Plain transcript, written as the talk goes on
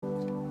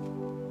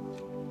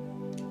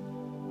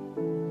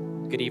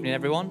Good evening,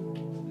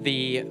 everyone.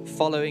 The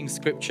following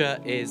scripture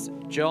is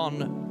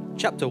John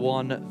chapter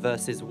 1,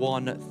 verses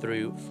 1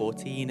 through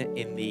 14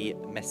 in the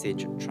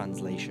Message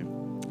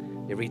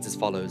translation. It reads as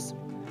follows.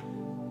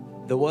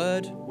 The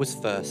Word was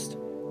first,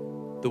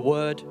 the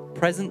Word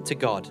present to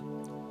God,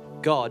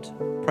 God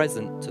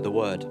present to the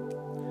Word.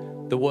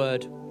 The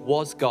Word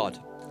was God,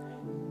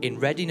 in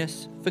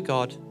readiness for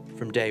God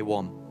from day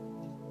one.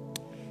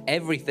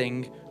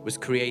 Everything was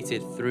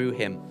created through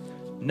him.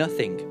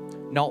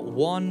 Nothing, not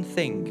one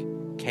thing,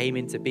 came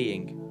into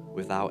being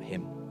without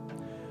him.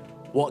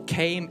 What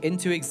came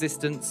into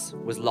existence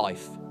was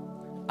life,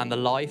 and the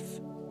life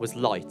was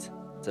light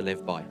to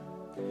live by.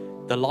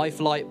 The life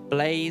light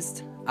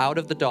blazed out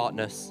of the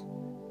darkness,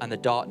 and the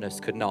darkness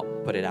could not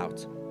put it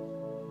out.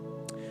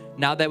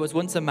 Now there was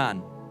once a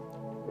man,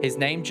 his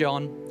name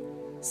John,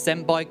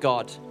 sent by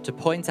God to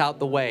point out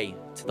the way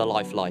to the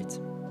life light.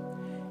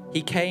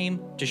 He came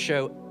to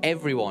show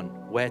everyone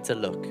where to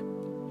look,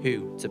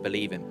 who to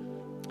believe in.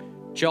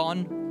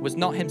 John was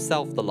not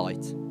himself the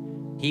light.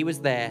 He was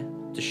there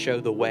to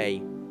show the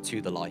way to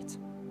the light.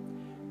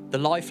 The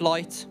life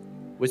light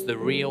was the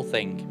real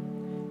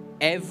thing.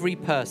 Every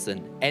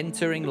person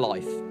entering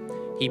life,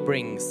 he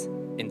brings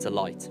into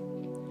light.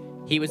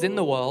 He was in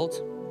the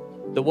world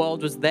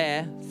was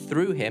there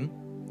through him,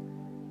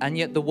 and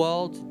yet the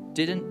world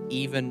didn't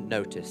even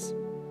notice.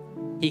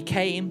 He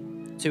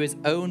came to his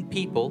own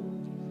people,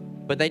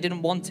 but they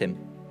didn't want him.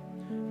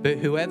 But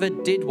whoever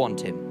did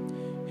want him,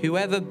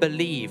 whoever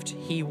believed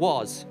he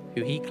was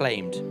who he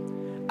claimed,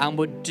 and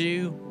would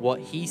do what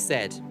he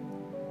said,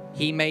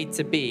 he made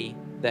to be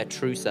their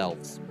true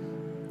selves,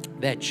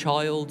 their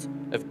child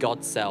of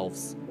God's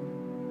selves.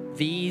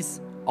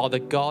 These are the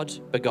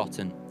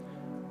God-begotten,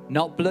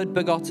 not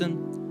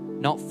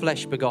blood-begotten, not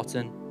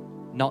flesh-begotten,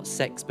 not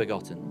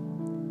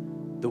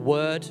sex-begotten. The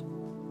Word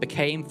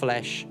became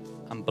flesh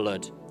and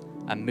blood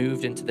and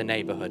moved into the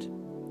neighborhood.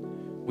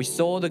 We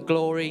saw the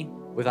glory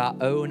with our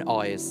own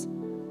eyes,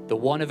 the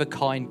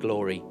one-of-a-kind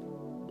glory,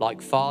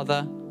 like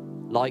Father,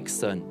 like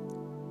Son,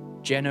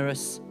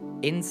 generous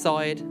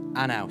inside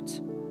and out,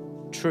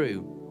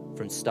 true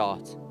from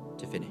start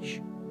to finish.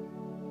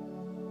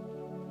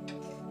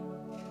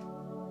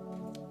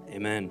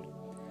 Amen.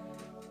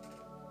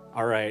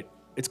 All right,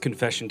 it's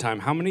confession time.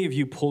 How many of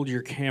you pulled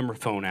your camera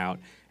phone out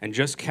and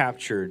just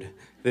captured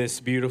this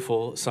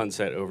beautiful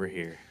sunset over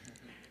here?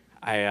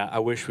 I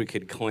wish we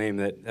could claim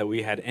that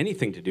we had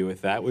anything to do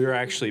with that. We were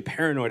actually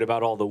paranoid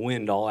about all the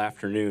wind all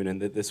afternoon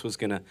and that this was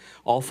going to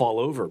all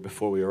fall over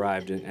before we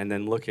arrived, and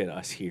then look at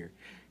us here.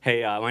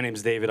 Hey, my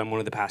name's David. I'm one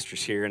of the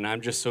pastors here, and I'm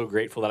just so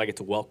grateful that I get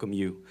to welcome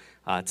you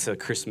to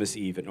Christmas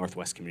Eve at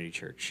Northwest Community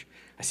Church.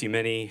 I see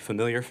many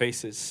familiar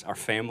faces, our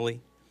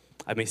family.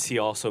 I may see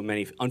also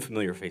many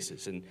unfamiliar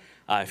faces, and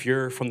if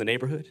you're from the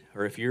neighborhood,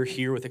 or if you're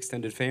here with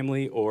extended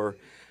family, or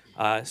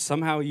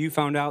somehow you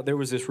found out there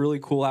was this really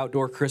cool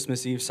outdoor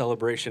Christmas Eve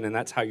celebration, and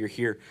that's how you're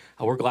here,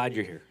 we're glad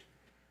you're here.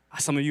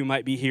 Some of you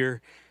might be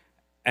here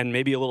and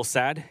maybe a little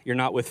sad you're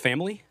not with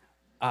family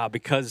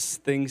because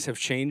things have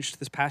changed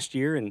this past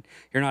year and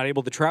you're not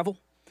able to travel.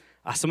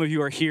 Some of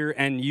you are here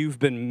and you've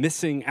been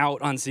missing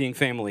out on seeing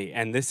family,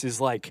 and this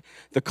is like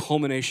the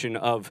culmination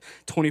of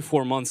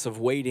 24 months of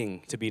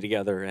waiting to be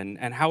together.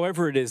 And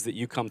however it is that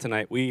you come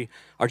tonight, we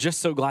are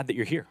just so glad that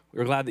you're here.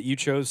 We're glad that you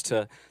chose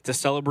to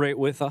celebrate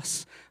with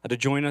us, to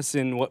join us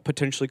in what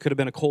potentially could have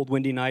been a cold,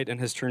 windy night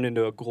and has turned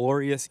into a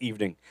glorious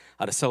evening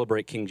to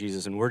celebrate King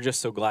Jesus, and we're just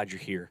so glad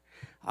you're here.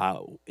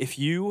 If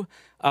you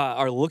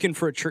are looking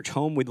for a church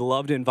home, we'd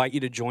love to invite you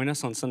to join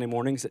us on Sunday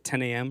mornings at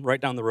 10 a.m. right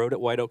down the road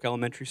at White Oak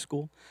Elementary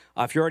School.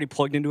 If you're already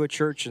plugged into a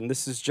church and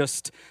this is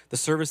just the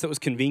service that was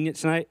convenient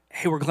tonight,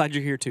 hey, we're glad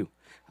you're here too.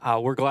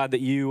 We're glad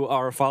that you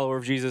are a follower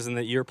of Jesus and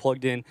that you're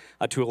plugged in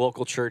to a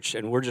local church,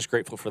 and we're just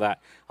grateful for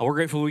that. We're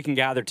grateful we can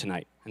gather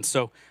tonight. And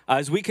so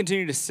as we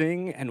continue to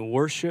sing and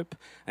worship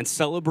and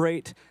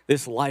celebrate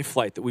this life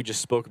light that we just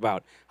spoke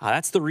about,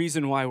 that's the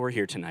reason why we're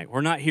here tonight.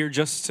 We're not here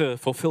just to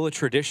fulfill a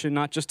tradition,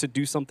 not just to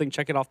do something,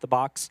 check it off the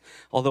box.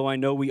 Although I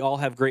know we all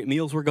have great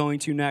meals we're going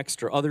to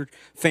next or other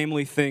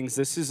family things,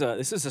 this is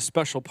a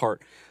special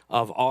part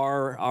of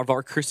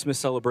our Christmas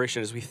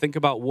celebration as we think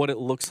about what it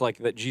looks like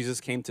that Jesus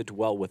came to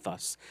dwell with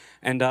us.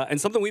 And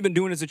something we've been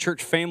doing as a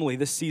church family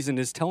this season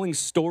is telling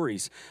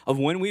stories of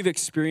when we've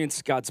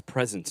experienced God's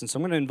presence. And so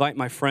I'm going to invite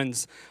my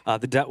friends,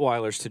 the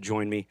Detweilers, to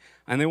join me.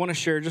 And they want to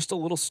share just a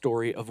little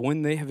story of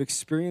when they have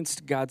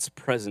experienced God's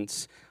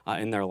presence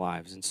in their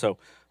lives. And so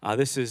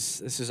this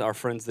is our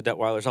friends, the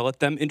Detweilers. I'll let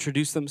them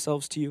introduce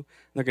themselves to you.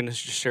 They're going to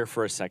just share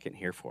for a second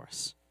here for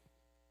us.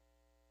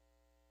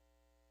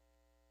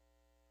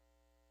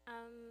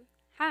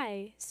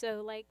 Hi,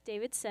 so like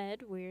David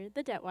said, we're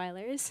the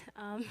Detweilers.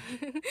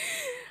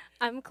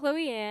 I'm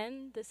Chloe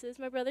Ann, this is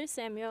my brother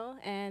Samuel,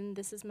 and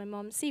this is my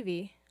mom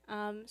Sivi.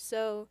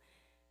 So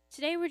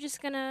today we're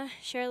just going to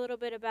share a little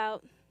bit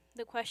about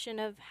the question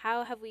of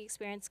how have we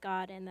experienced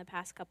God in the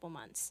past couple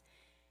months.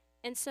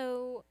 And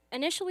so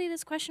initially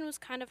this question was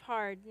kind of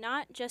hard,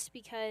 not just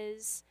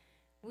because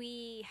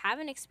we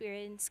haven't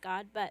experienced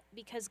God, but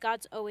because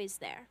God's always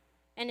there.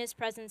 and his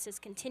presence is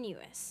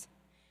continuous.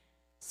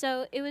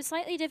 So it was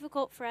slightly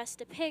difficult for us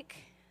to pick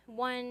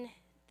one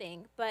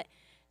thing, but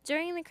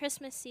during the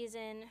Christmas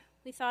season,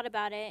 we thought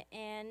about it,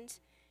 and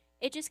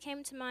it just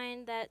came to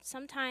mind that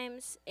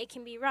sometimes it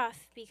can be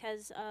rough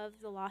because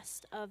of the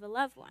loss of a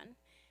loved one.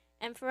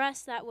 And for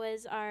us, that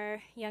was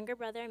our younger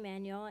brother,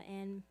 Emmanuel,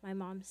 and my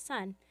mom's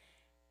son.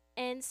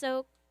 And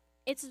so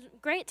it's a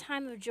great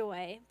time of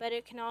joy, but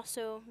it can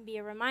also be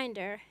a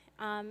reminder,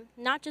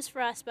 not just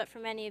for us, but for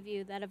many of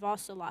you that have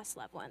also lost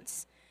loved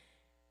ones.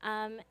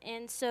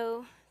 And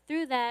so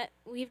through that,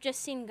 we've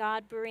just seen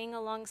God bring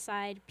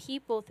alongside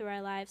people through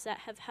our lives that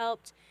have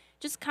helped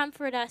just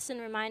comfort us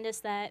and remind us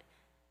that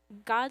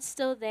God's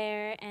still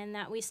there and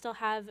that we still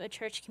have a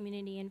church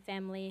community and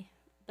family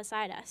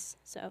beside us.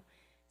 So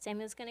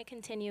Samuel's going to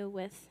continue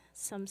with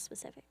some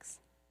specifics.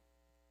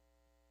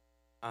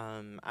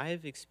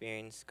 I've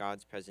experienced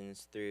God's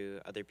presence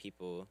through other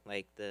people,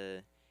 like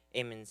the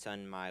Amon's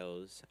son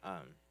Miles.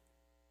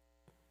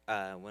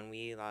 When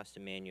we lost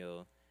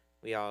Emmanuel,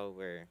 we all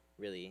were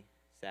really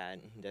sad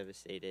and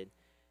devastated.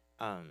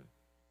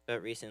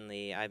 But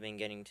recently, I've been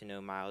getting to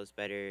know Miles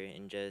better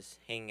and just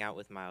hanging out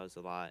with Miles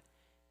a lot.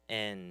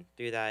 And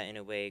through that, in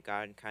a way,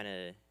 God kind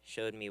of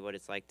showed me what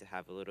it's like to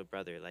have a little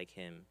brother like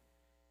him.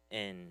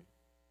 And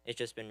it's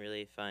just been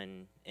really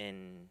fun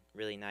and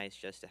really nice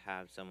just to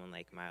have someone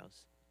like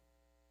Miles.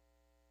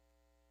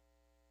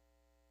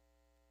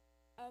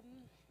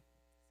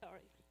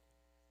 Sorry.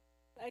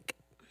 Like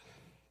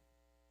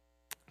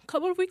a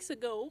couple of weeks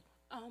ago,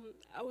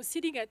 I was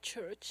sitting at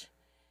church,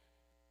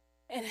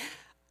 and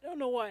I don't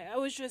know why. I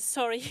was just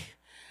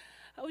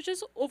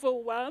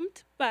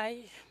overwhelmed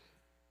by.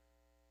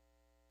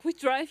 We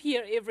drive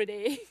here every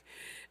day,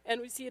 and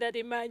we see that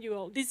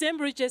Emmanuel.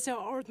 December is just a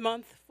hard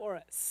month for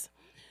us,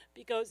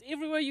 because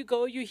everywhere you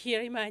go, you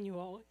hear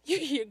Emmanuel. You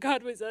hear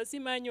God with us,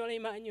 Emmanuel,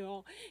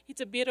 Emmanuel.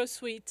 It's a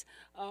bittersweet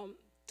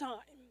time.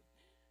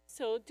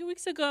 So 2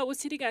 weeks ago, I was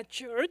sitting at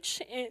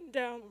church, and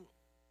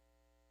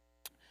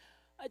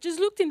I just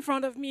looked in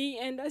front of me,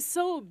 and I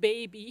saw a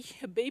baby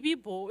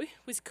boy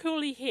with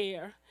curly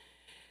hair,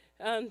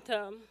 and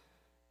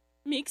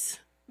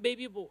mixed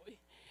baby boy.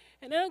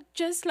 And I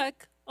just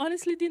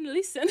honestly didn't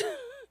listen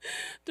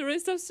the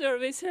rest of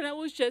service, and I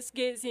was just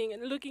gazing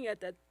and looking at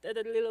that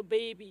little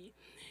baby.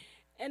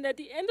 And at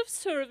the end of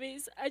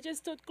service, I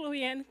just told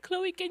Chloe,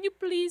 can you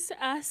please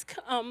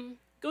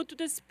go to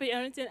the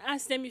parents and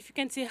ask them if you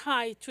can say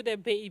hi to their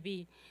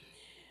baby.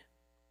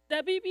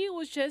 That baby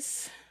was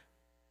just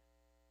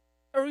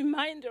a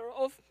reminder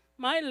of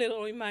my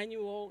little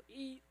Emmanuel.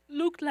 He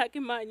looked like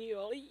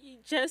Emmanuel.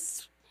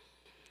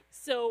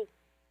 So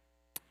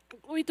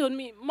Chloe told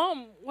me,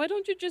 Mom, why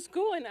don't you just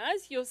go and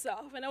ask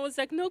yourself? And I was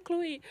like, no,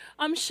 Chloe,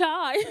 I'm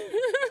shy.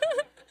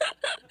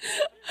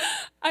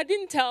 I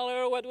didn't tell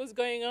her what was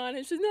going on.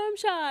 And she said, no, I'm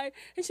shy.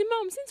 And she said,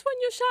 Mom, since when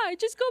you're shy?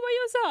 Just go by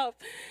yourself.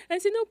 And I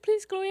said, no,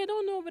 please, Chloe, I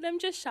don't know, but I'm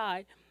just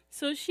shy.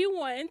 So she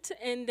went,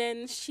 and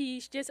then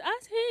she just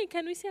asked, hey,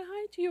 can we say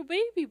hi to your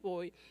baby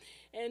boy?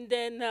 And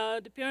then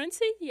the parents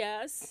said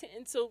yes.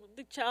 And so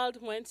the child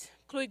went.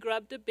 Chloe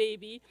grabbed the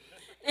baby.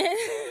 And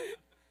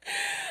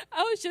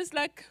I was just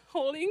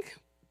holding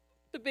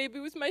the baby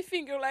with my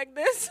finger like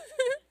this.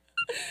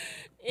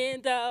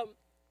 And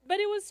but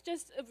it was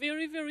just a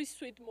very, very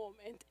sweet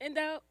moment. And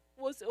that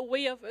was a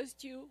way of us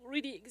to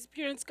really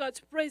experience God's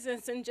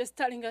presence and just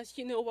telling us,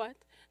 you know what?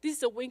 This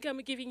is a wink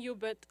I'm giving you,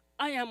 but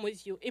I am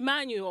with you.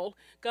 Emmanuel,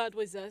 God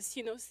with us,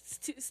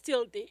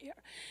 still there.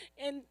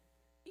 And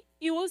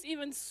it was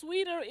even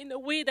sweeter in a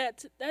way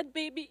that that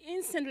baby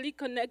instantly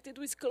connected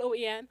with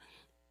Chloe Ann.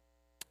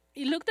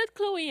 He looked at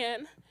Chloe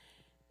Ann.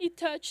 He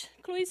touched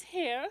Chloe's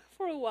hair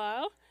for a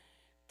while,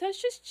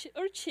 touched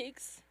her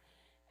cheeks,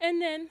 and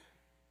then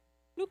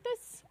looked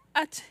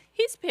at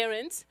his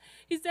parents.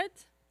 He said,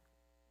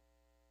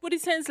 put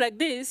his hands like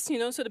this,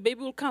 so the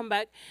baby will come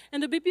back.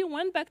 And the baby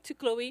went back to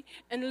Chloe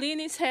and leaned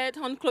his head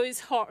on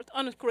Chloe's heart,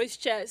 on Chloe's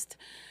chest.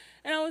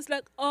 And I was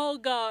like, oh,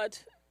 God,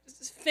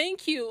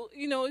 thank you.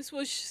 It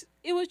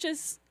was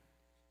just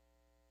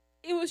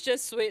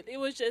sweet. It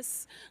was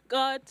just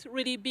God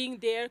really being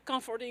there,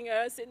 comforting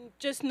us, and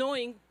just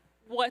knowing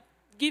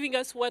giving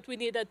us what we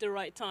need at the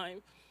right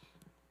time.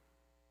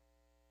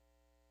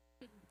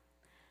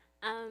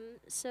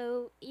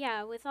 So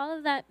yeah, with all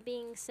of that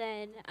being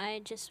said,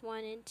 I just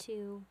wanted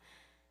to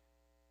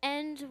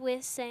end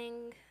with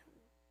saying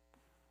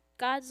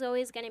God's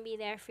always going to be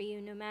there for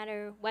you no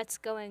matter what's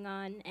going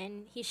on,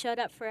 and he showed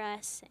up for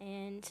us,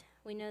 and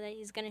we know that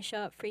he's going to show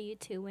up for you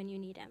too when you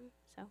need him.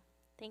 So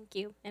thank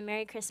you, and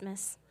Merry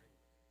Christmas.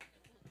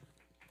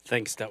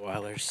 Thanks,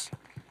 Detweilers.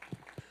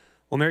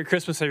 Well, Merry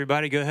Christmas,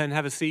 everybody. Go ahead and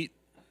have a seat.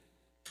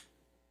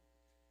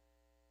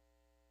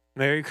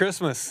 Merry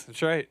Christmas.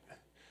 That's right.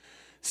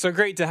 So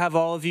great to have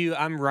all of you.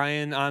 I'm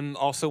Ryan. I'm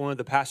also one of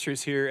the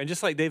pastors here. And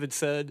just like David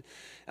said,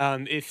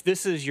 if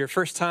this is your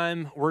first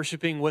time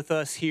worshiping with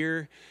us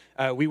here,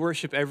 We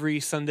worship every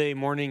Sunday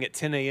morning at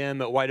 10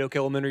 a.m. at White Oak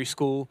Elementary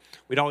School.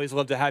 We'd always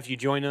love to have you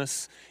join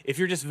us. If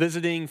you're just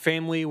visiting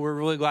family, we're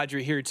really glad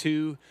you're here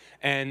too.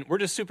 And we're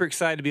just super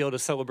excited to be able to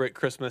celebrate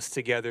Christmas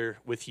together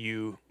with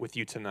you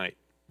tonight.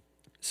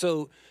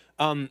 So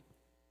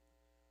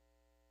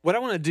what I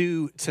want to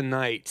do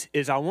tonight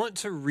is I want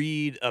to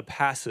read a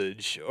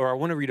passage, or I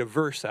want to read a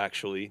verse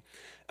actually.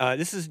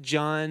 This is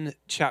John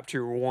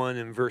chapter 1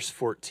 and verse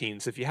 14.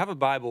 So if you have a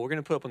Bible, we're going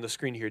to put up on the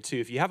screen here too.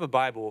 If you have a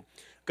Bible,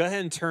 go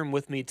ahead and turn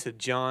with me to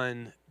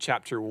John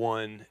chapter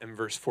 1 and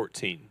verse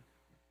 14.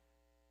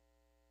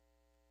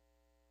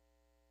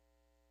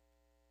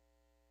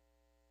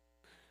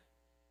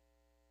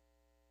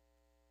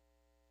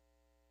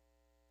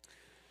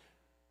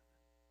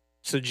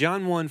 So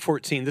John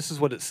 1:14, this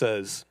is what it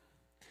says.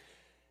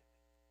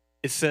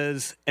 It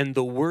says, "And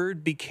the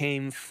Word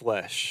became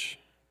flesh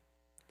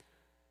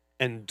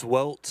and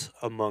dwelt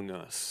among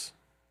us.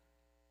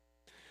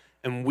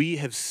 And we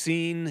have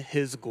seen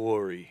his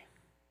glory.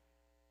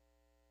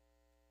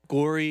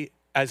 Glory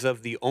as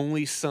of the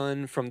only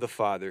Son from the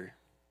Father,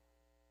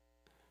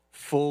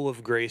 full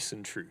of grace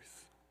and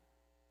truth."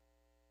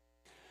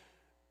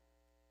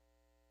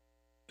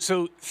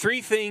 So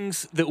 3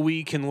 things that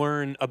we can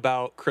learn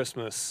about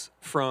Christmas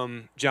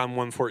from John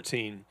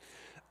 1:14.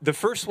 The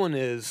first one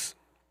is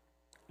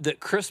that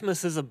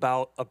Christmas is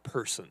about a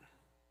person.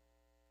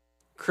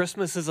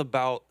 Christmas is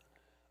about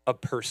a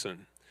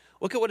person.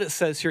 Look at what it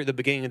says here at the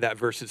beginning of that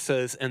verse. It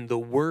says, "And the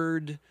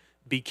Word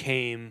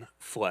became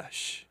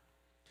flesh."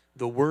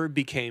 The Word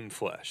became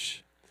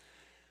flesh.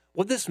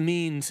 What this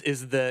means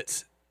is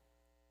that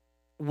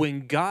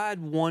when God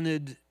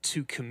wanted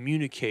to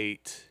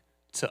communicate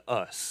to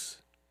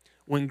us,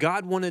 when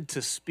God wanted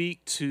to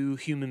speak to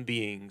human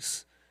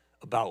beings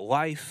about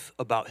life,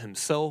 about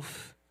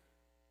himself,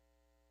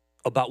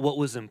 about what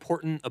was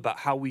important, about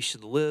how we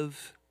should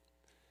live,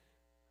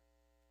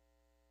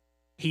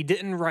 he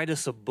didn't write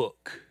us a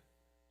book.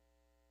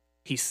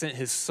 He sent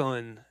his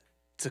Son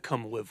to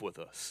come live with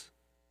us.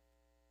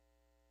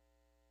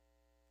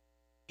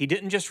 He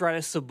didn't just write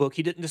us a book.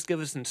 He didn't just give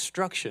us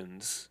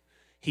instructions.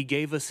 He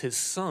gave us his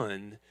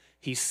Son.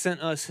 He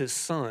sent us his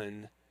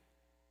Son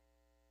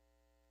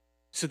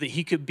so that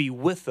he could be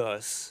with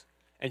us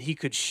and he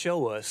could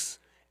show us,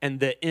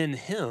 and that in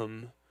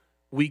him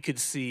we could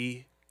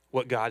see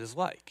what God is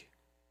like.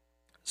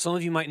 Some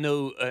of you might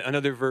know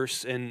another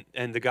verse in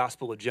the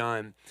Gospel of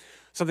John,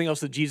 something else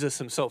that Jesus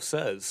himself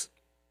says.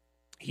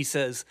 He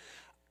says,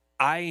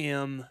 "I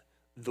am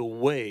the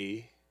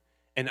way,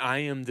 and I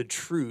am the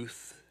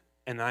truth,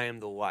 and I am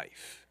the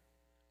life."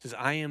 He says,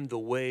 "I am the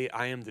way,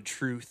 I am the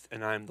truth,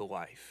 and I am the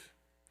life."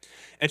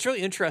 And it's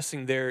really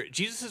interesting there.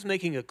 Jesus is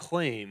making a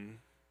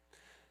claim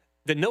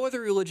that no other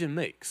religion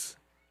makes.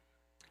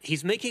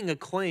 He's making a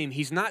claim.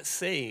 He's not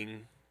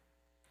saying,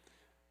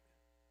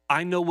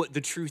 "I know what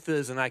the truth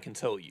is and I can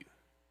tell you."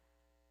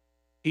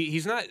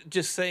 He's not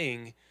just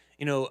saying,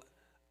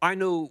 I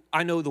know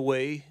the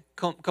way,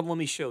 come let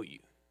me show you.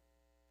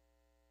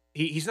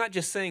 He's not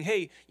just saying,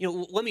 "Hey,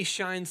 let me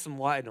shine some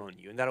light on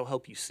you and that'll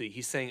help you see."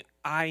 He's saying,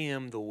 "I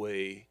am the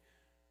way,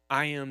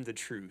 I am the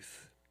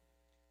truth,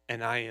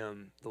 and I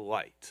am the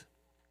light."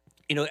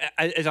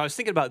 As I was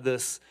thinking about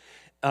this,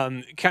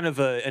 kind of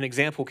an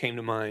example came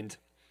to mind.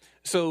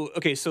 So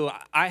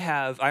I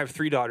have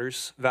 3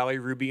 daughters, Valerie,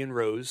 Ruby, and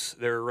Rose.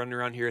 They were running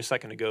around here a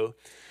second ago.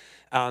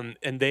 And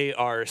they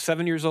are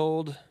 7 years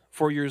old,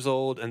 4 years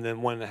old, and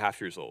then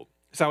 1.5 years old.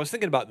 So I was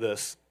thinking about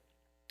this.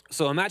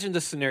 So imagine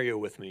this scenario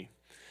with me.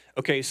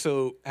 Okay,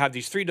 so I have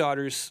these 3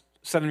 daughters,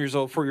 7 years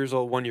old, 4 years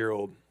old, 1 year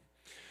old.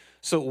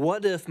 So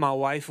what if my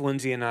wife,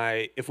 Lindsay, and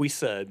I, if we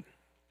said,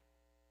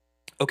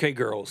 "Okay,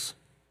 girls,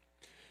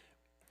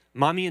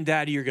 mommy and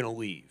daddy are going to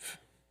leave.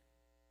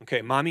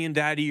 Okay, mommy and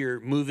daddy are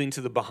moving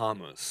to the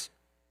Bahamas."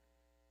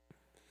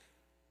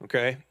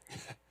 Okay,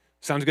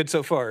 sounds good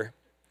so far.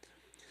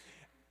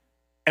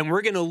 "And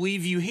we're going to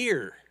leave you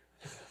here.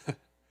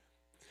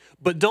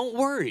 But don't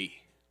worry,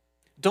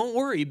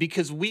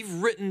 because we've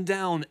written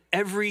down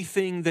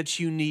everything that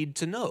you need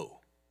to know.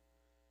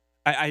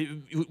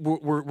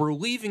 We're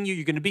leaving you.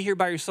 You're going to be here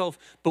by yourself,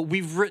 but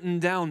we've written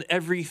down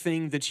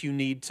everything that you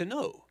need to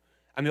know.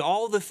 I mean,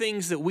 all the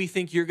things that we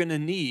think you're going to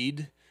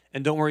need."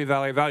 And don't worry,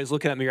 Valerie. Valerie's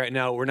looking at me right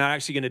now. We're not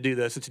actually going to do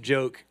this. It's a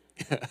joke.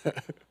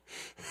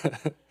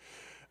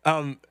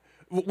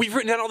 We've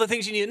written down all the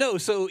things you need to know.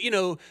 So,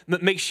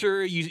 make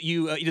sure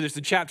there's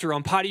the chapter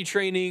on potty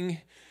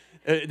training.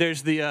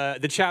 There's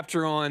the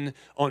chapter on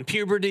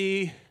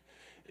puberty.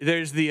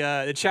 There's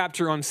the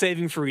chapter on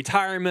saving for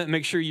retirement.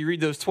 Make sure you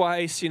read those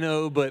twice,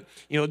 But,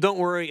 don't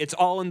worry. It's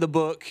all in the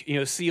book.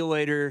 See you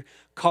later.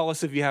 Call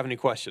us if you have any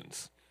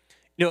questions.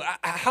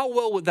 How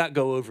well would that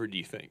go over, do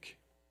you think?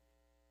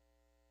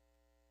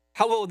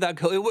 How well would that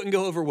go? It wouldn't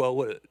go over well,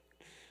 would it?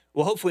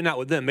 Well, hopefully not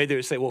with them. Maybe they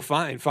would say, "Well,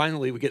 fine.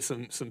 Finally, we get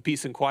some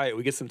peace and quiet.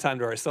 We get some time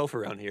to ourselves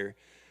around here."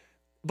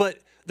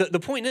 But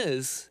the point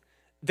is,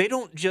 they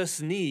don't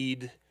just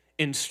need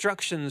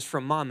instructions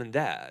from mom and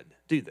dad,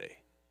 do they?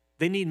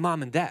 They need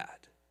mom and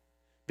dad.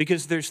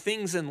 Because there's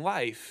things in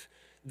life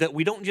that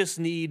we don't just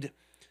need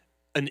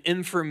an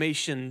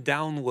information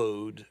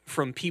download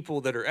from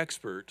people that are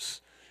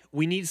experts.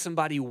 We need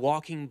somebody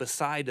walking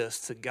beside us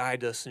to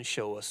guide us and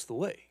show us the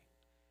way.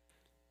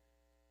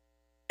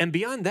 And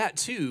beyond that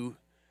too,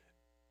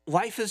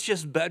 life is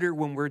just better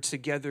when we're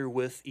together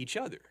with each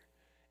other.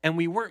 And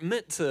we weren't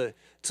meant to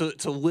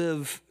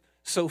live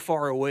so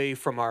far away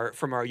from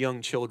our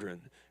young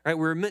children, right?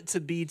 We're meant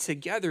to be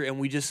together, and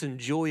we just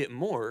enjoy it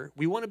more.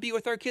 We want to be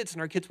with our kids,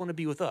 and our kids want to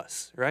be with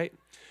us, right?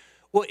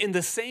 Well, in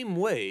the same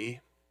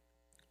way,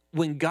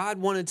 when God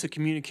wanted to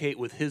communicate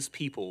with his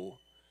people,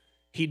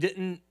 he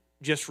didn't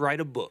just write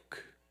a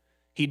book.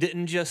 He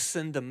didn't just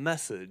send a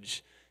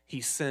message.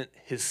 He sent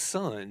his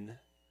son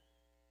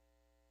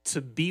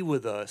to be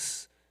with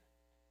us,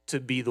 to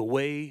be the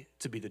way,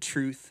 to be the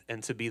truth,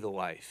 and to be the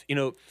life. You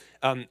know,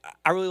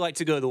 I really like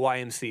to go to the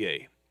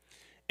YMCA.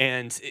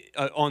 And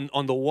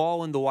on the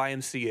wall in the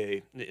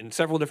YMCA, in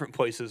several different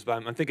places,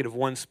 but I'm thinking of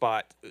one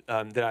spot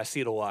that I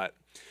see it a lot.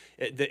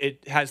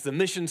 It has the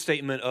mission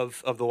statement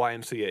of the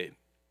YMCA.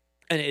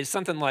 And it's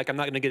something like, I'm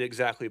not going to get it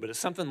exactly, but it's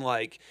something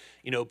like,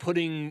 you know,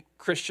 putting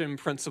Christian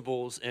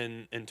principles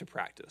into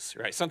practice,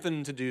 right?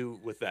 Something to do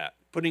with that.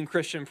 Putting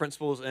Christian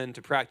principles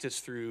into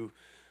practice through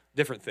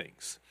different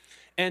things.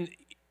 And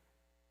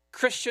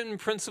Christian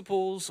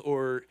principles,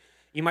 or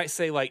you might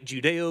say like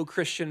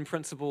Judeo-Christian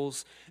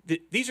principles,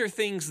 these are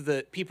things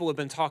that people have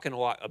been talking a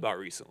lot about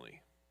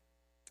recently.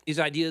 These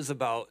ideas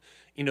about,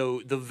 you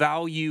know, the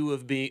value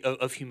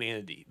of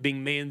humanity,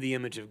 being made in the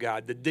image of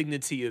God, the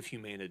dignity of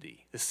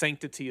humanity, the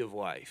sanctity of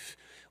life,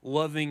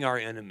 loving our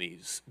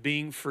enemies,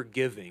 being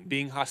forgiving,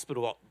 being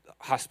hospitable,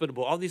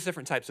 all these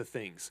different types of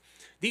things.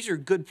 These are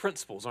good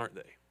principles, aren't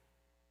they?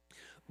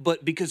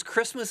 But because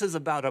Christmas is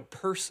about a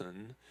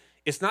person,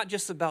 it's not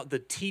just about the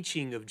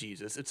teaching of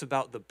Jesus, it's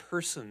about the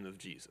person of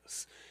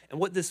Jesus. And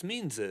what this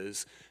means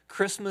is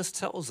Christmas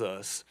tells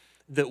us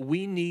that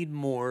we need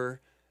more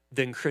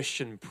than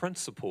Christian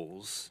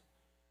principles.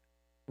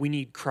 We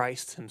need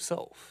Christ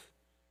himself.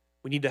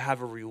 We need to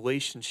have a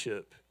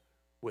relationship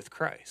with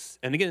Christ.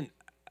 And again,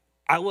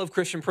 I love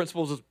Christian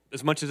principles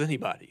as much as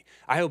anybody.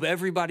 I hope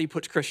everybody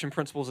puts Christian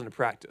principles into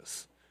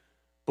practice.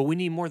 But we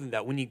need more than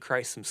that. We need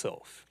Christ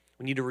himself.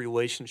 We need a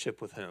relationship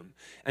with him.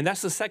 And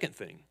that's the second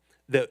thing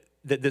that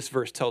this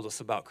verse tells us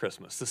about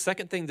Christmas. The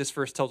second thing this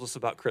verse tells us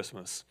about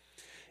Christmas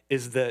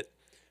is that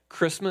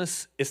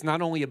Christmas is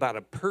not only about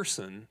a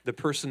person, the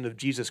person of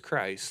Jesus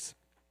Christ,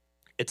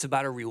 it's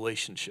about a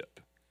relationship.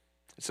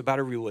 It's about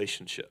a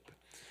relationship.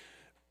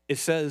 It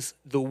says,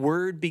 the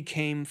Word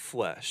became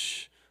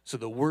flesh. So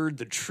the Word,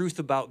 the truth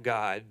about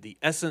God, the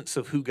essence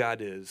of who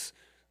God is,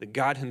 that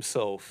God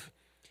himself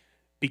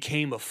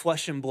became a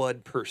flesh and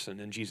blood person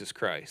in Jesus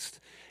Christ.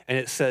 And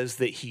it says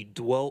that he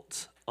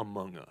dwelt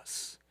among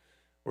us,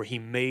 or he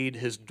made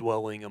his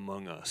dwelling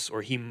among us,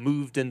 or he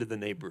moved into the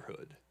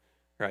neighborhood,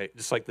 right?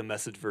 Just like the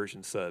Message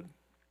version said.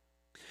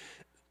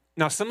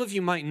 Now, some of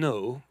you might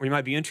know, or you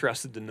might be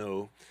interested to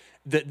know,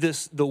 that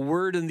the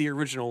word in the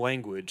original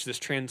language, this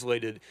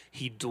translated,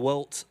 he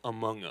dwelt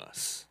among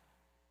us,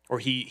 or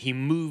he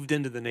moved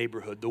into the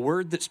neighborhood. The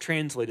word that's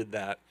translated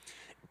that,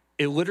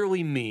 it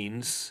literally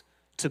means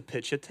to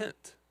pitch a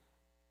tent.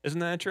 Isn't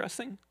that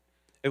interesting?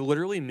 It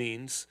literally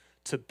means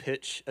to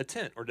pitch a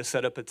tent, or to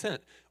set up a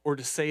tent, or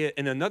to say it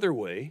in another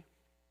way,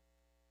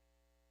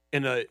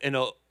 in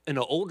an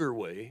older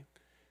way,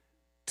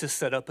 to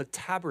set up a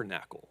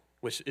tabernacle,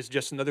 which is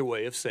just another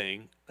way of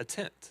saying a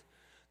tent.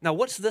 Now,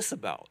 what's this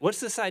about? What's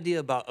this idea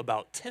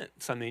about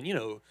tents? I mean, you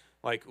know,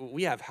 like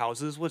we have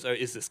houses.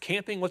 Is this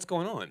camping? What's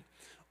going on?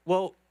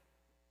 Well,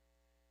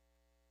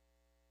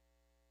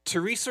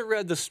 Teresa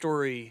read the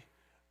story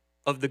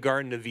of the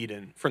Garden of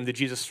Eden from the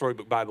Jesus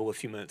Storybook Bible a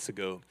few minutes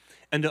ago.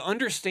 And to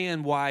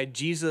understand why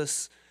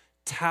Jesus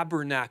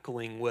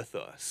tabernacling with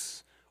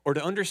us, or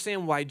to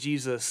understand why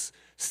Jesus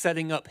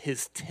setting up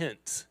his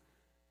tent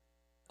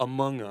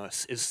among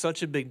us is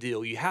such a big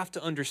deal, you have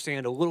to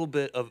understand a little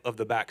bit of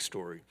the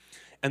backstory.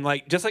 And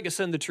just like I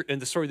said in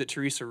the story that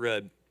Teresa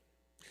read,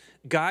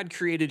 God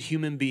created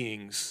human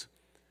beings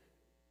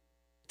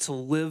to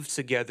live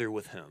together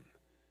with him.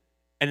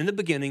 And in the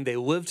beginning, they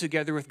lived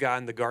together with God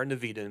in the Garden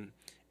of Eden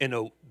in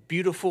a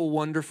beautiful,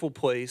 wonderful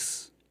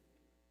place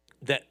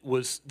that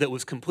was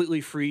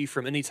completely free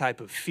from any type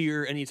of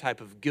fear, any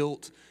type of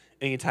guilt,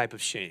 any type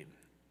of shame.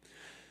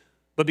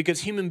 But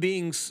because human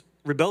beings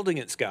rebelled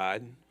against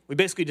God, we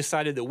basically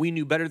decided that we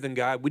knew better than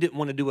God. We didn't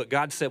want to do what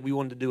God said. We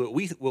wanted to do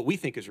what we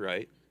think is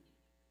right.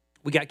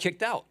 We got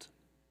kicked out.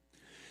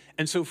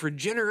 And so for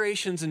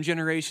generations and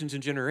generations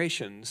and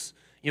generations,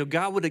 you know,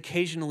 God would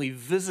occasionally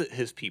visit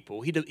his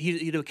people.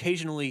 He'd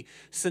occasionally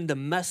send a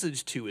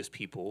message to his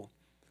people,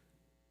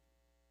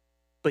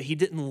 but he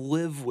didn't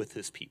live with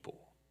his people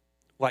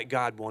like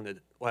God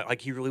wanted, like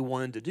he really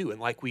wanted to do,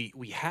 and like we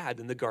had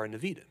in the Garden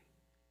of Eden.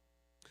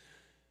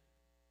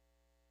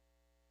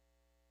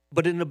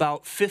 But in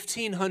about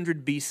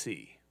 1500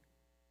 BC,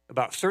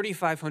 about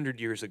 3,500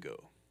 years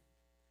ago,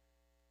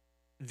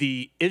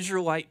 the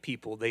Israelite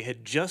people, they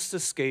had just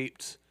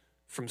escaped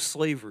from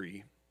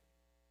slavery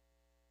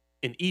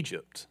in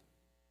Egypt.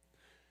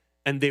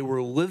 and they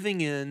were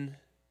living in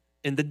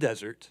the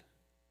desert,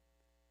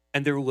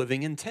 and they were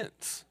living in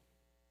tents.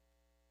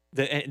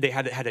 They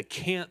had a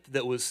camp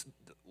that was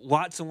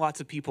lots and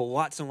lots of people,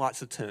 lots and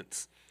lots of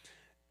tents.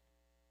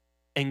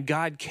 And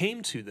God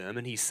came to them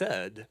and he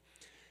said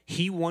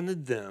he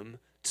wanted them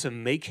to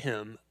make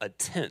him a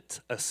tent,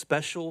 a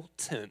special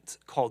tent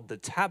called the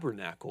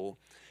tabernacle,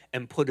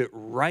 and put it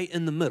right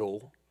in the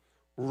middle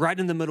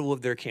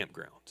of their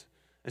campground.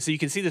 And so you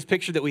can see this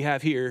picture that we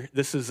have here.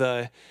 This is,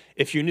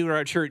 if you're new to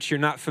our church, you're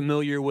not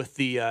familiar with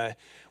the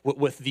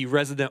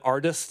resident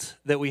artist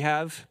that we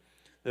have.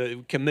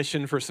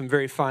 Commissioned for some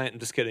very fine. I'm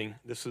just kidding.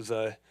 This is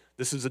a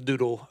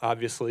doodle,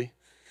 obviously.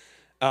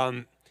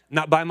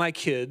 Not by my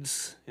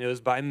kids. It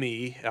was by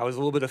me. I was a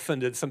little bit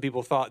offended. Some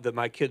people thought that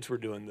my kids were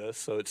doing this,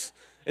 so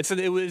it's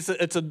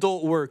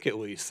adult work at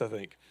least, I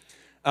think.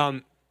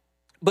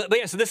 But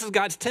yeah, so this is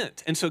God's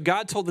tent, and so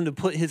God told them to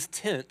put his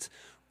tent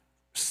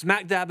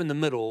smack dab in the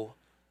middle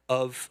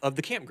of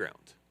the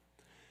campground.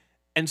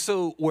 And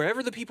so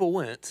wherever the people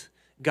went,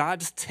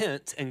 God's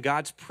tent and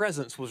God's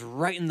presence was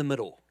right in the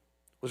middle.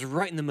 Was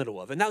right in the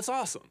middle of it. And that's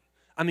awesome.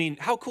 I mean,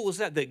 how cool is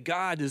that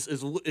God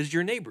is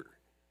your neighbor?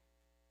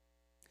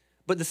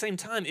 But at the same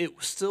time, it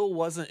still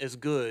wasn't as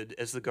good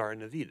as the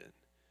Garden of Eden,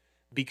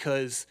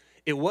 because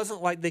it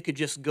wasn't like they could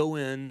just go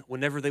in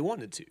whenever they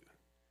wanted to.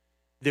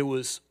 There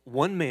was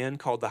one man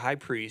called the high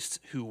priest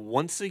who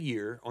once a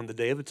year on the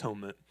Day of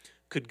Atonement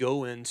could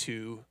go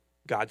into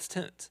God's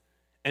tent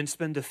and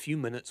spend a few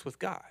minutes with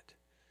God.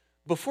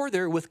 Before they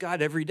were with God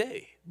every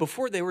day,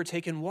 before they were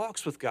taking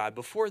walks with God,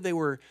 before they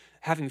were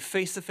having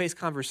face-to-face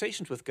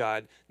conversations with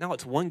God, now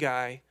it's one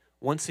guy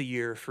once a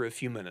year for a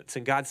few minutes.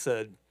 And God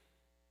said,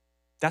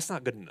 that's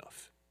not good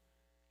enough.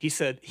 He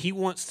said he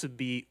wants to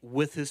be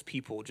with his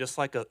people just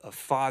like a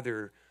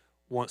father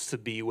wants to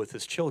be with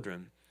his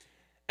children.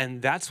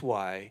 And that's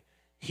why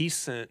he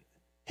sent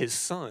his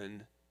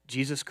son,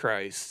 Jesus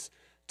Christ,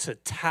 to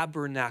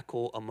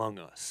tabernacle among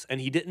us. And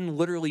he didn't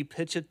literally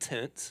pitch a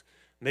tent.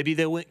 Maybe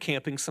they went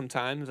camping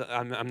sometimes,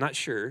 I'm not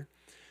sure.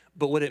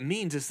 But what it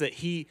means is that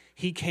he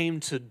came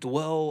to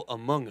dwell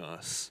among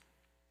us,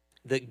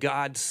 that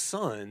God's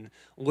Son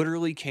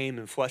literally came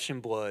in flesh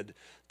and blood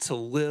to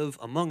live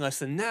among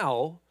us. And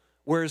now,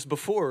 whereas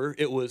before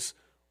it was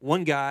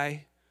one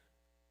guy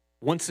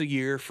once a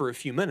year for a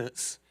few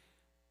minutes,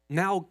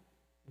 now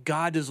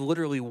God is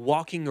literally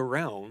walking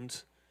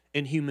around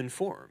in human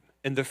form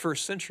in the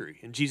first century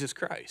in Jesus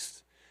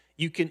Christ.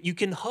 You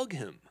can hug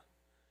him.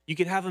 You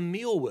can have a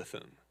meal with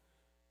him.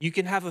 You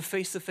can have a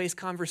face-to-face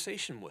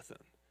conversation with him.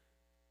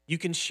 You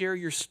can share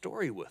your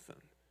story with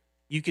him.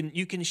 You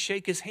can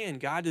shake his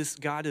hand. God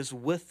is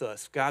with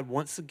us. God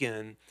once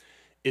again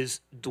is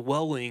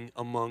dwelling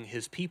among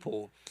his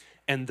people,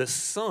 and the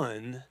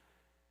Son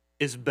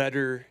is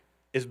better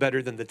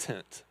than the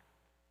tent.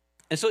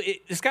 And so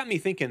it's got me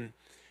thinking.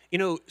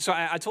 So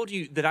I told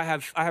you that I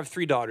have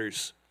 3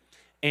 daughters,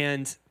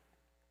 and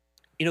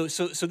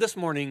so this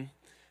morning,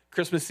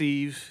 Christmas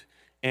Eve.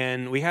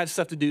 And we had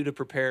stuff to do to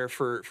prepare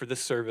for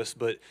this service,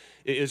 but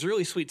it was a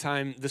really sweet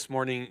time this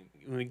morning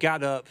when we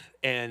got up,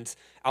 and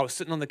I was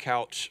sitting on the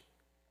couch,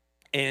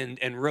 and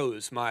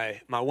Rose,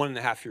 my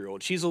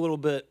 1.5-year-old, she's a little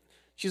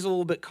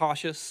bit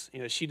cautious.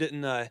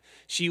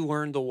 She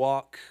learned to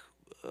walk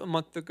a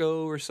month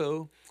ago or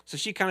so, so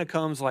she kind of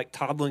comes like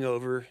toddling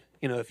over.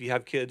 If you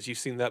have kids, you've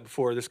seen that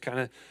before. This kind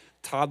of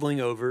toddling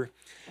over,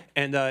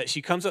 and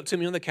she comes up to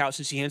me on the couch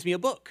and she hands me a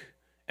book.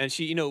 And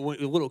she, when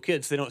little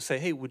kids, they don't say,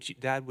 "Hey,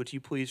 Dad, would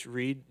you please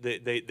read?"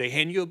 They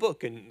hand you a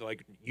book, and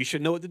like, you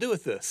should know what to do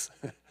with this.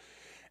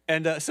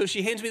 And so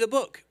she hands me the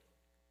book,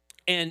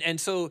 and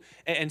so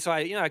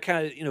I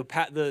kind of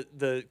pat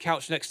the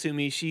couch next to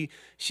me. She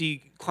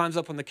climbs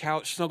up on the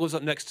couch, snuggles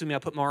up next to me. I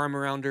put my arm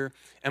around her,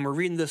 and we're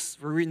reading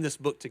this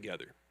book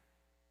together.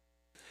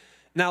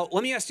 Now,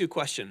 let me ask you a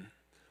question.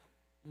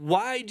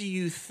 Why do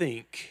you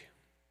think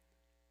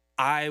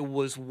I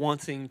was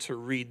wanting to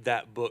read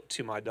that book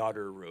to my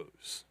daughter,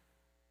 Rose?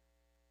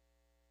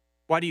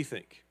 Why do you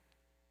think?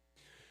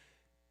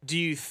 Do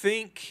you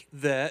think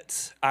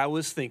that I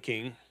was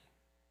thinking,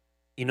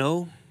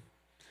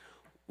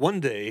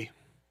 one day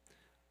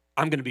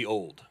I'm going to be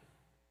old,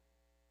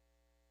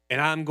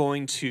 and I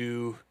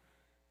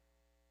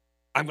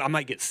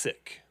might get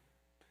sick,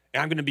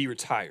 and I'm going to be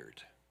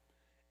retired,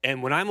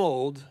 and when I'm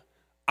old,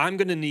 I'm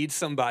going to need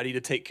somebody to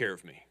take care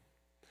of me.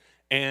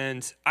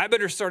 And I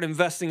better start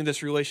investing in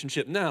this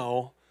relationship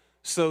now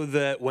so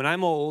that when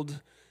I'm old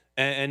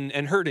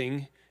and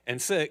hurting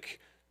and sick,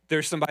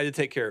 there's somebody to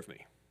take care of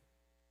me.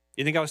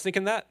 You think I was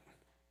thinking that?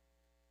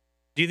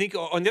 Do you think,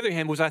 on the other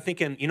hand, was I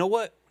thinking, you know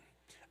what?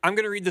 I'm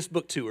going to read this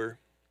book to her,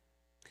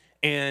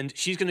 and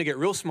she's going to get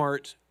real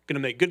smart, going to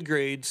make good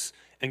grades,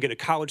 and get a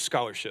college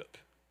scholarship.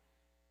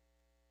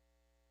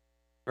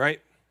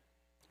 Right?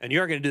 And you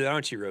are going to do that,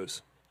 aren't you,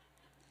 Rose?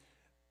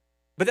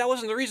 But that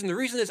wasn't the reason. The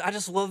reason is I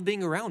just love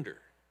being around her.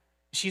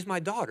 She's my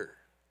daughter.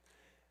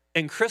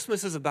 And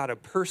Christmas is about a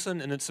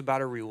person, and it's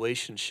about a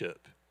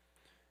relationship.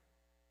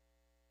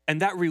 And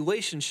that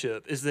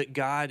relationship is that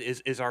God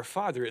is our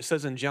Father. It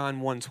says in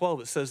John 1:12,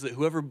 it says that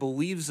whoever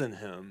believes in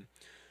him,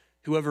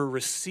 whoever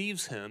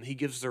receives him, he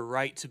gives the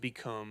right to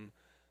become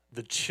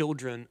the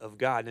children of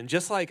God. And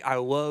just like I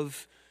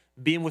love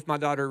being with my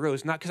daughter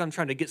Rose, not because I'm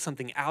trying to get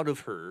something out of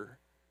her,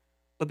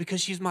 but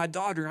because she's my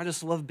daughter, I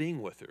just love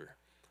being with her.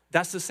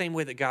 That's the same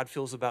way that God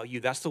feels about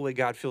you. That's the way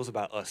God feels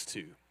about us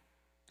too.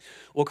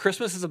 Well,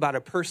 Christmas is about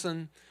a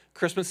person.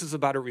 Christmas is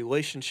about a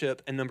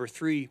relationship. And number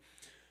 3,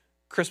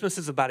 Christmas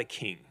is about a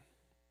king.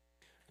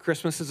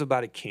 Christmas is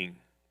about a king.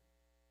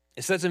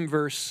 It says in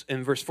verse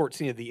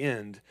 14 at the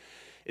end,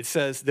 it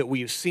says that we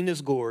have seen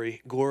his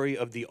glory, glory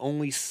of the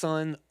only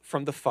Son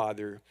from the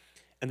Father.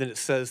 And then it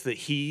says that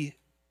he,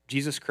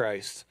 Jesus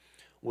Christ,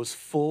 was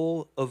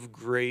full of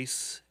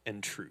grace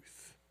and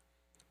truth.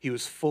 He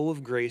was full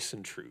of grace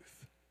and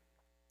truth.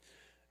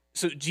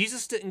 So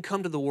Jesus didn't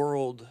come to the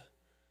world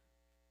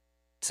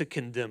to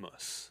condemn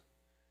us.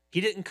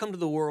 He didn't come to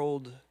the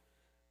world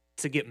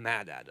to get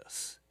mad at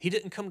us. He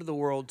didn't come to the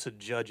world to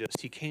judge us.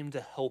 He came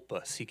to help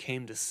us. He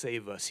came to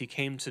save us. He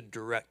came to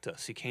direct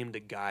us. He came to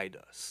guide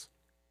us.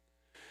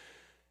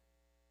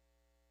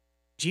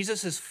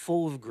 Jesus is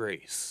full of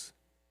grace,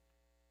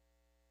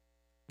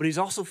 but he's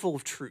also full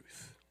of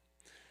truth.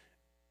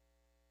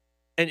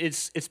 And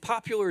it's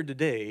popular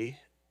today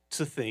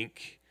to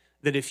think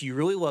that if you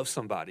really love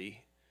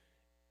somebody,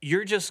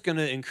 you're just going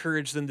to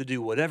encourage them to do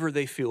whatever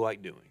they feel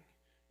like doing.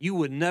 You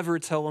would never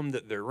tell them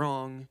that they're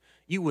wrong.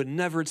 You would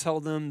never tell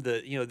them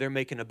that, they're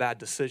making a bad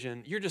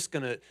decision. You're just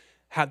going to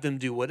have them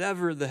do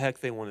whatever the heck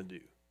they want to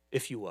do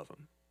if you love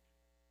them.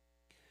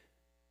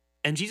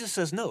 And Jesus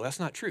says, no,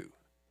 that's not true.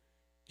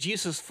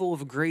 Jesus is full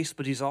of grace,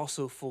 but he's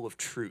also full of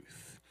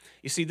truth.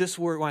 You see, this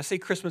word, when I say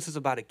Christmas is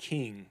about a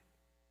king,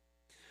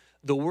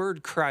 the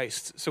word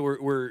Christ, so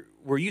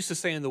we're used to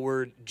saying the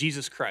word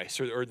Jesus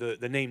Christ or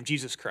the name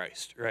Jesus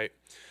Christ, right?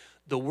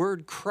 The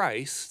word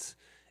Christ,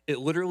 it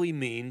literally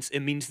means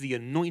the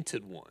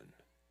anointed one,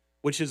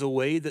 which is a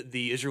way that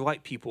the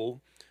Israelite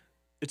people,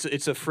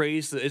 it's a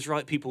phrase the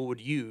Israelite people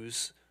would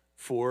use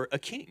for a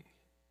king,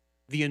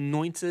 the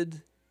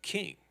anointed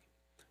king.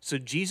 So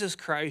Jesus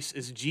Christ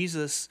is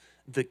Jesus,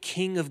 the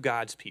King of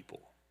God's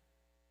people.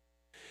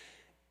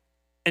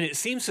 And it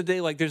seems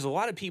today like there's a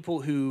lot of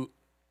people who,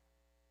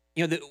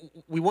 that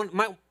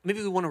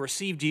maybe we want to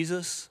receive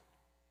Jesus.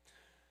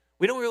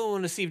 We don't really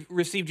want to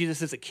receive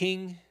Jesus as a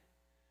king.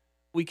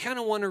 We kind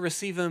of want to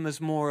receive him as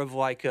more of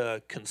like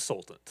a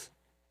consultant,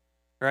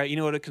 right? You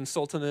know what a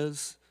consultant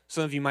is?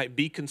 Some of you might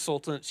be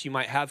consultants. You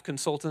might have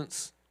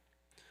consultants.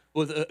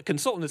 Well, a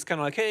consultant is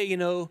kind of like, hey,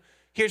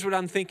 here's what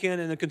I'm thinking,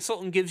 and the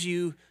consultant gives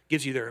you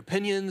their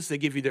opinions, they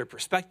give you their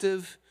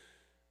perspective,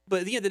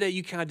 but at the end of the day,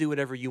 you kind of do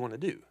whatever you want to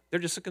do. They're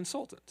just a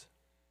consultant.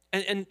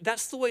 And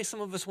that's the way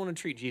some of us want to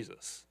treat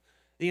Jesus.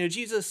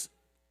 Jesus,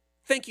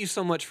 thank you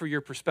so much for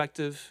your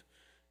perspective.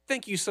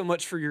 Thank you so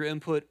much for your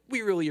input.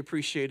 We really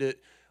appreciate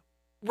it.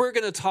 We're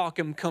going to talk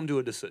and come to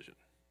a decision.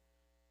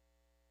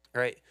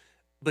 All right?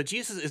 But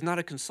Jesus is not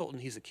a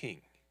consultant, he's a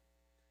king.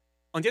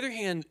 On the other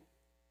hand,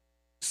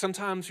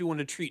 sometimes we want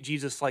to treat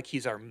Jesus like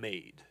he's our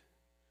maid.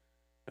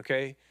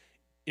 Okay?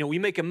 We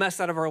make a mess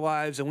out of our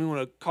lives and we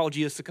want to call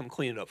Jesus to come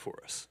clean it up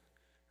for us,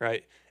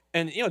 right?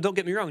 And, don't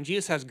get me wrong,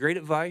 Jesus has great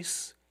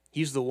advice.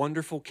 He's the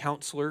wonderful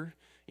counselor.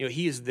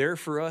 He is there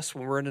for us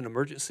when we're in an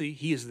emergency.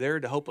 He is there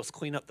to help us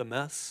clean up the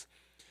mess.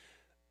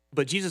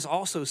 But Jesus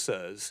also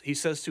says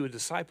to his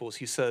disciples,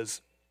 he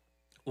says,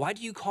 why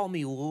do you call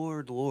me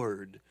Lord,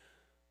 Lord,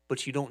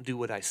 but you don't do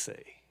what I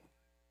say?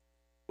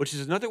 Which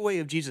is another way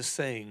of Jesus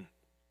saying,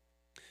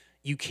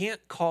 you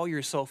can't call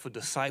yourself a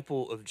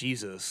disciple of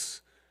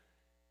Jesus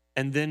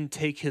and then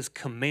take his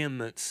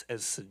commandments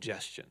as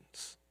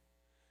suggestions.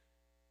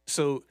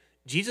 So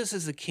Jesus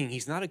is the king.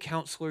 He's not a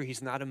counselor.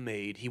 He's not a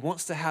maid. He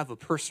wants to have a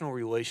personal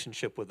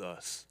relationship with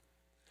us.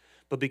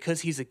 But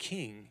because he's a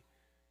king,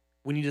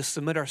 we need to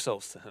submit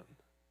ourselves to him.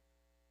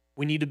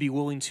 We need to be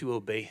willing to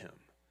obey him.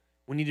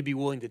 We need to be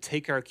willing to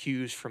take our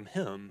cues from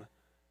him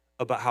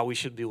about how we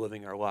should be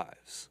living our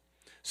lives.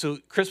 So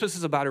Christmas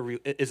is about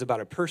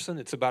a person,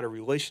 it's about a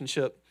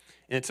relationship,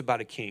 and it's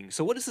about a king.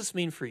 So what does this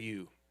mean for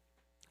you?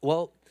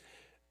 Well,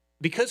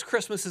 because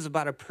Christmas is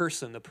about a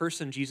person, the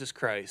person Jesus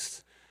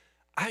Christ,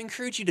 I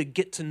encourage you to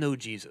get to know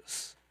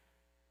Jesus.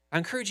 I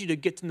encourage you to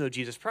get to know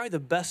Jesus. Probably the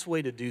best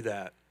way to do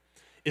that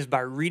is by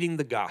reading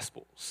the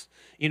Gospels.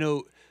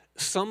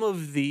 Some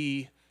of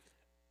the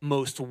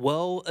most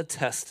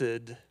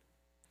well-attested,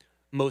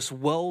 most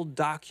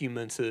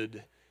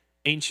well-documented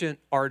ancient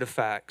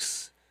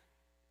artifacts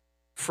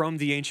from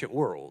the ancient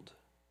world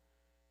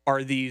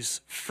are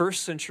these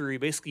first century,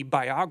 basically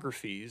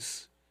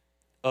biographies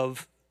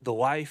of the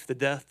life, the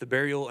death, the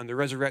burial, and the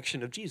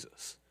resurrection of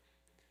Jesus.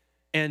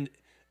 And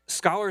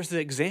scholars that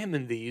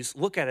examine these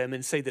look at them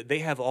and say that they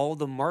have all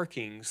the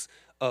markings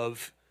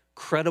of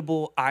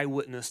credible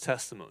eyewitness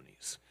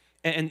testimonies.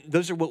 And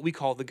those are what we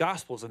call the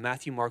Gospels of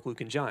Matthew, Mark,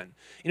 Luke, and John.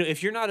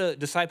 If you're not a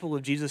disciple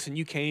of Jesus and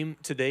you came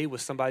today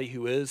with somebody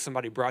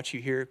brought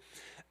you here,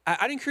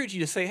 I'd encourage you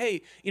to say,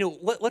 hey,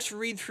 let's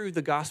read through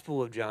the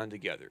Gospel of John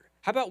together.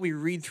 how about we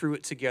read through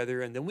it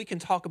together and then we can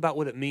talk about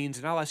what it means,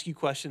 and I'll ask you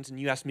questions and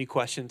you ask me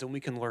questions and we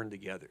can learn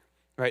together,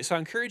 right? So I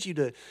encourage you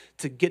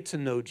to get to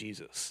know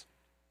Jesus.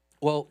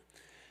 Well,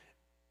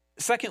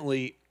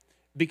 secondly,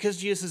 because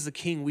Jesus is the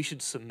King, we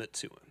should submit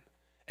to him.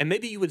 And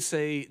maybe you would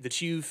say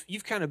that you've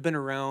kind of been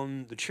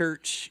around the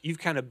church, you've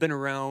kind of been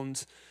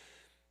around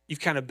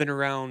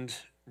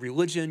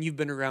religion, you've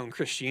been around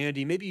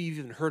Christianity, maybe you've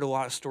even heard a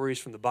lot of stories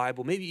from the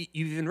Bible, maybe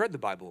you've even read the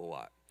Bible a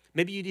lot.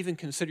 Maybe you'd even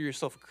consider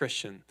yourself a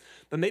Christian.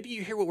 But maybe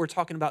you hear what we're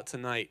talking about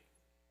tonight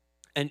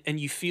and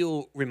you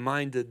feel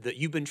reminded that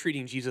you've been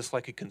treating Jesus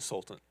like a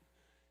consultant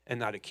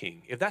and not a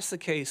king. If that's the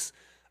case,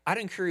 I'd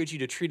encourage you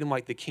to treat him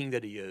like the king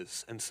that he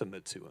is and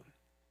submit to him.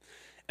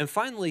 And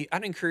finally,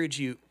 I'd encourage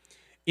you,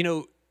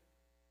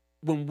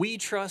 when we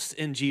trust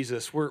in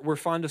Jesus, we're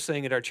fond of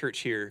saying at our church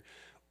here,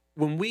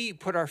 when we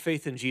put our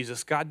faith in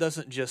Jesus, God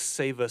doesn't just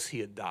save us,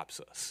 he adopts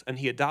us. And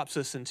he adopts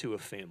us into a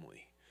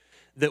family.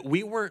 That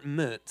we weren't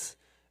meant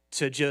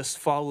to just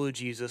follow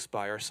Jesus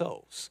by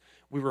ourselves.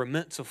 We were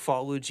meant to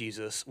follow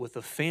Jesus with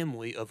a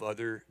family of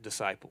other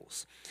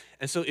disciples.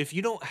 And so if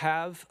you don't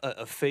have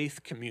a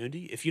faith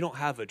community, if you don't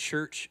have a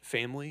church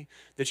family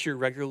that you're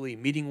regularly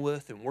meeting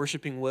with and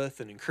worshiping with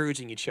and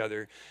encouraging each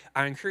other,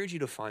 I encourage you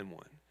to find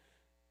one.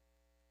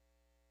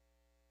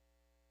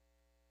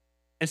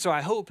 And so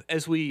I hope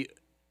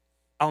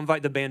I'll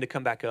invite the band to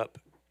come back up.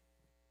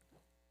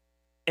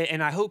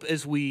 And I hope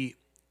as we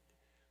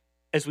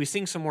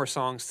sing some more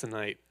songs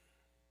tonight,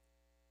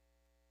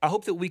 I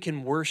hope that we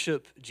can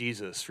worship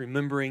Jesus,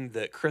 remembering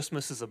that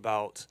Christmas is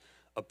about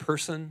a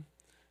person.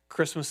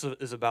 Christmas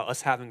is about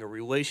us having a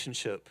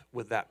relationship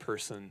with that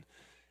person.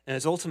 And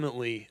it's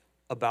ultimately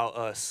about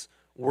us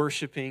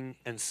worshiping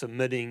and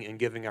submitting and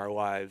giving our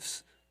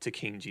lives to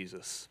King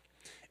Jesus.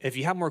 If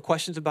you have more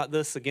questions about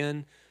this,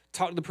 again,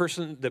 talk to the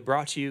person that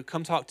brought you.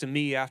 Come talk to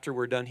me after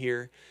we're done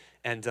here.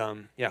 And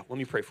let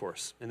me pray for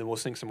us, and then we'll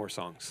sing some more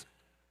songs.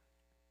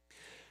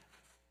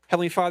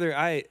 Heavenly Father,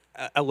 I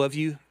love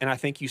you, and I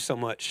thank you so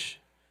much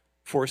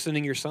for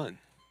sending your son,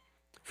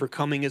 for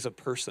coming as a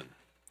person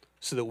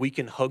so that we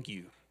can hug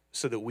you,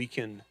 so that we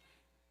can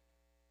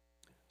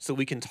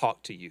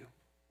talk to you,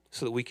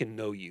 so that we can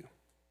know you.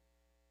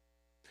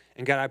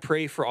 And God, I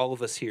pray for all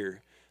of us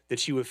here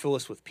that you would fill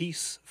us with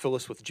peace, fill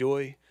us with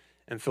joy,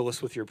 and fill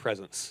us with your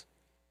presence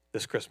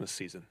this Christmas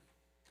season.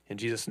 In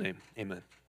Jesus' name, amen.